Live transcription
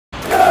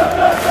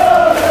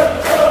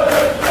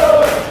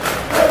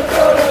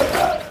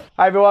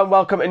Hi everyone,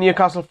 welcome to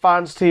Newcastle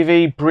Fans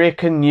TV.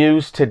 Breaking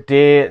news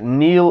today,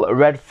 Neil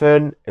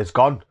Redfearn is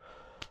gone.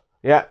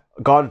 Yeah,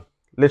 gone.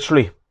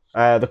 Literally.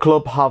 The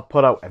club have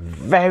put out a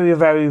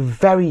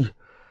very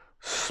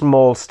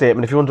small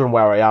statement. If you're wondering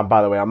where I am,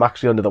 by the way, I'm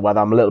actually under the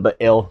weather. I'm a little bit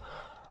ill.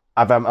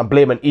 I'm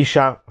blaming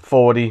Isha,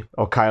 40,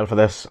 or Kyle for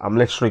this. I'm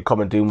literally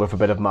coming down with a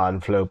bit of man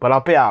flu. But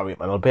I'll be alright,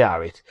 man. I'll be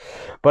alright.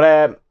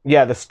 But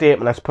yeah, the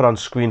statement let's put on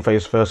screen for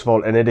you first of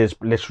all, and it is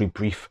literally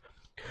brief.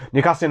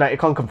 Newcastle United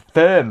can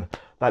confirm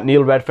that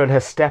Neil Redfearn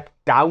has stepped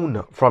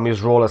down from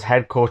his role as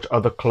head coach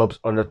of the club's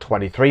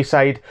under-23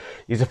 side.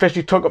 He's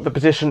officially took up the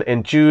position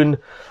in June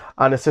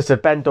and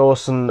assisted Ben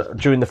Dawson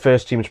during the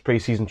first team's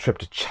pre-season trip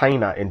to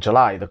China in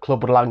July. The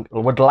club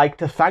would like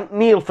to thank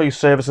Neil for his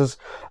services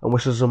and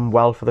wishes him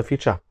well for the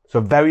future.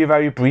 So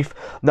very brief.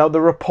 Now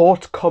the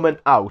report coming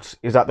out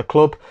is that the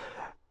club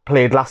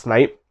played last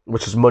night,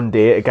 which is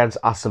Monday, against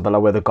Aston Villa,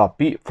 where they got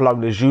beat.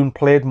 Lejeune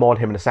played, more on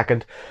him in a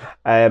second.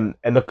 And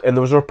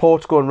there was a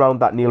report going around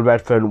that Neil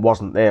Redfearn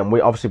wasn't there. And we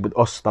obviously, with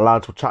us, the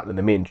lads, were chatting in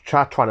the main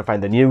chat, trying to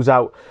find the news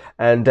out.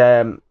 And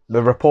the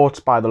reports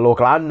by the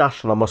local and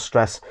national, I must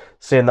stress,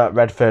 saying that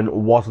Redfearn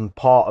wasn't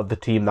part of the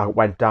team that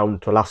went down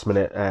to a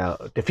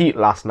last-minute defeat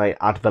last night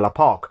at Villa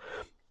Park.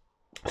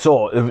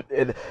 So,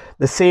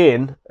 the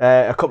saying,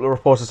 a couple of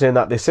reports are saying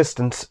that the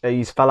assistant,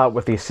 he's fell out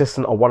with the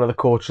assistant or one of the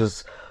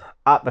coaches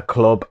at the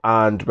club,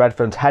 and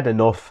Redfearn's had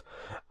enough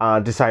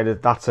and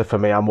decided that's it for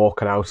me, I'm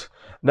walking out.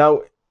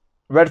 Now,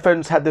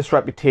 Redfearn's had this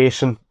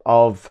reputation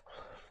of,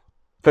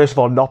 first of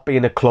all, not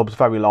being at clubs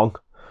very long.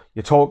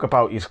 You talk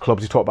about his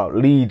clubs, you talk about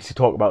Leeds, you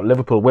talk about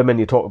Liverpool women,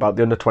 you talk about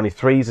the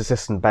under-23s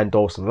assistant Ben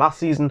Dawson last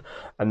season,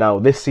 and now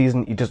this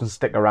season he doesn't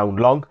stick around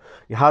long.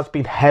 He has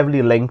been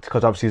heavily linked,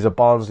 because obviously he's a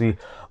Barnsley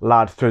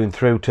lad through and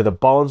through, to the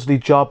Barnsley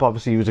job.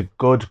 Obviously he was a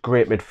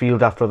great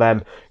midfielder for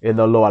them in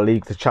the lower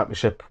league, the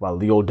Championship, well,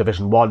 the old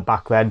Division 1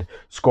 back then,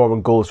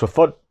 scoring goals for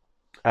fun.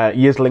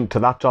 He is linked to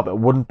that job. It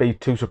wouldn't be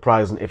too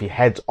surprising if he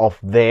heads off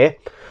there.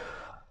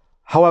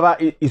 However,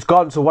 he's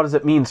gone, so what does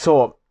it mean?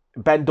 So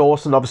Ben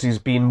Dawson obviously has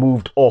been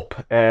moved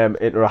up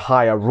into a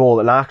higher role,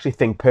 and I actually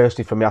think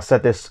personally for me, I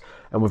said this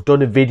and we've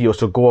done a video,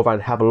 so go over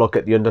and have a look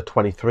at the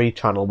under-23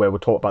 channel where we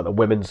talk about the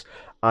women's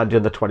and the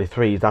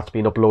under-23s. That's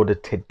been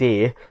uploaded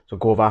today, so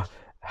go over,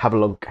 have a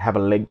look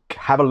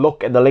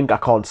in the link. I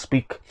can't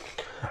speak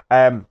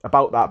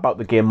about that, about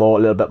the game more,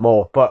 a little bit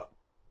more, but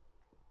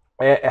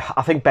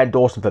I think Ben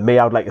Dawson, for me,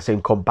 I would like to see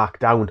him come back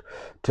down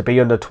to be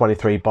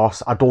under-23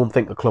 boss. I don't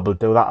think the club will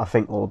do that. I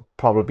think they'll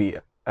probably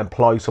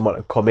employ someone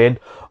to come in,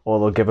 or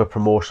they'll give a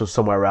promotion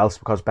somewhere else,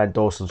 because Ben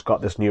Dawson's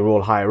got this new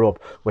role higher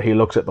up where he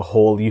looks at the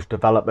whole youth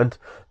development.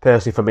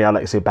 Personally, for me, I'd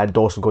like to see Ben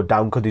Dawson go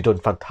down because he's done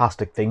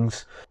fantastic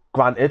things.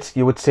 Granted,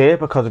 you would say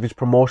because of his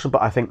promotion,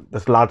 but I think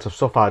the lads have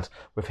suffered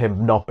with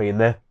him not being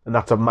there, and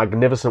that's a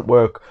magnificent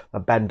work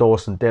that Ben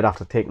Dawson did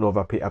after taking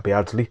over Peter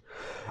Beardsley.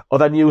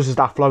 Other news is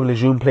that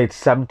Lejeune played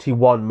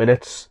 71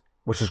 minutes,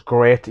 which is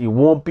great. He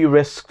won't be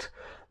risked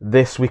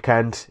this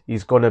weekend.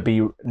 He's going to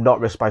be not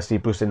risked by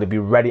Steve Bruce, and to be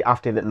ready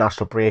after the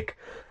international break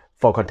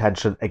for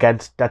contention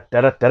against,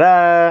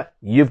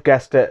 you've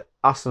guessed it,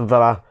 Aston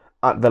Villa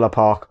at Villa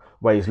Park,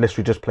 where he's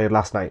literally just played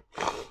last night.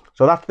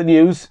 So that's the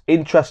news.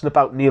 Interesting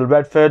about Neil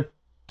Redfearn.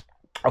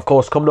 Of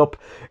course, coming up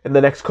in the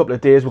next couple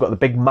of days, we've got the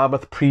big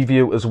Mammoth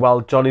preview as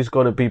well. Johnny's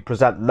going to be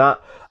presenting that.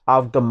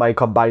 I've done my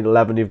combined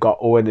 11. You've got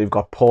Owen, you've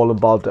got Paul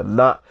involved in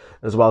that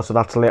as well. So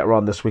that's later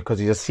on this week, because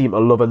he just seemed to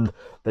loving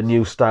the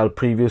new style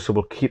preview. So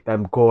we'll keep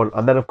them going.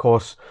 And then, of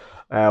course,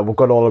 we've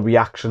got all the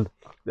reaction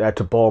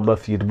to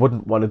Bournemouth. You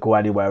wouldn't want to go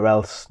anywhere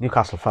else.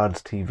 Newcastle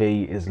Fans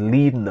TV is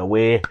leading the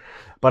way.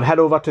 But head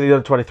over to the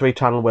under-23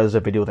 channel where there's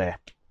a video there.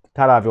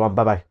 Ta-ra, everyone.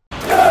 Bye-bye.